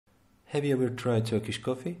Have you ever tried Turkish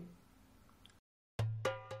coffee?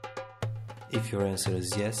 If your answer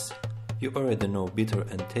is yes, you already know bitter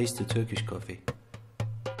and tasty Turkish coffee.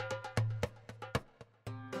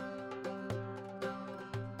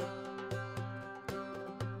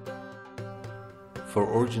 For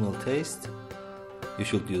original taste, you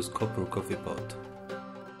should use copper coffee pot.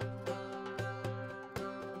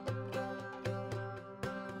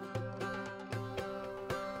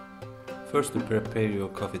 First, to prepare your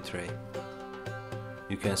coffee tray.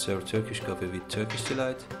 You can serve Turkish coffee with Turkish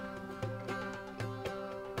delight,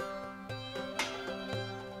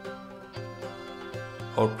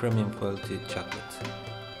 or premium quality chocolate.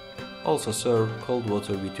 Also serve cold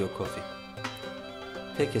water with your coffee.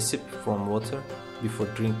 Take a sip from water before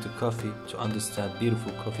drink the coffee to understand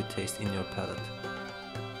beautiful coffee taste in your palate.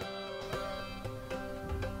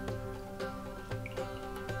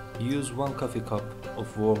 Use 1 coffee cup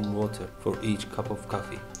of warm water for each cup of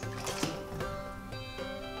coffee.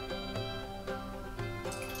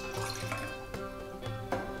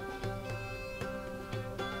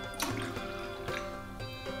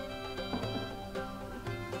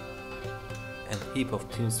 And heap of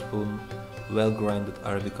teaspoon well-grinded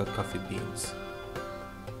arabica coffee beans.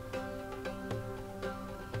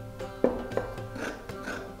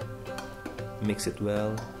 Mix it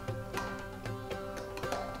well.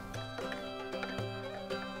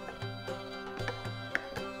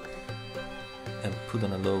 And put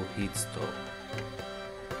on a low heat stove.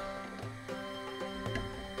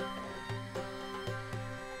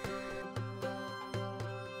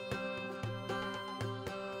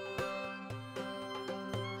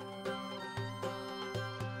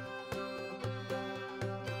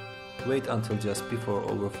 Wait until just before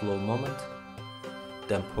overflow moment,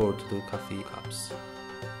 then pour to the coffee cups.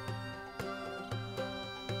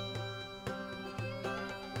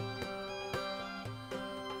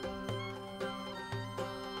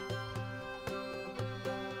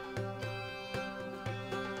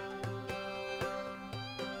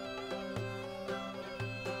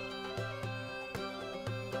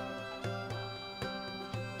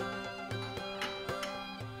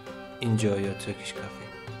 Enjoy your Turkish coffee.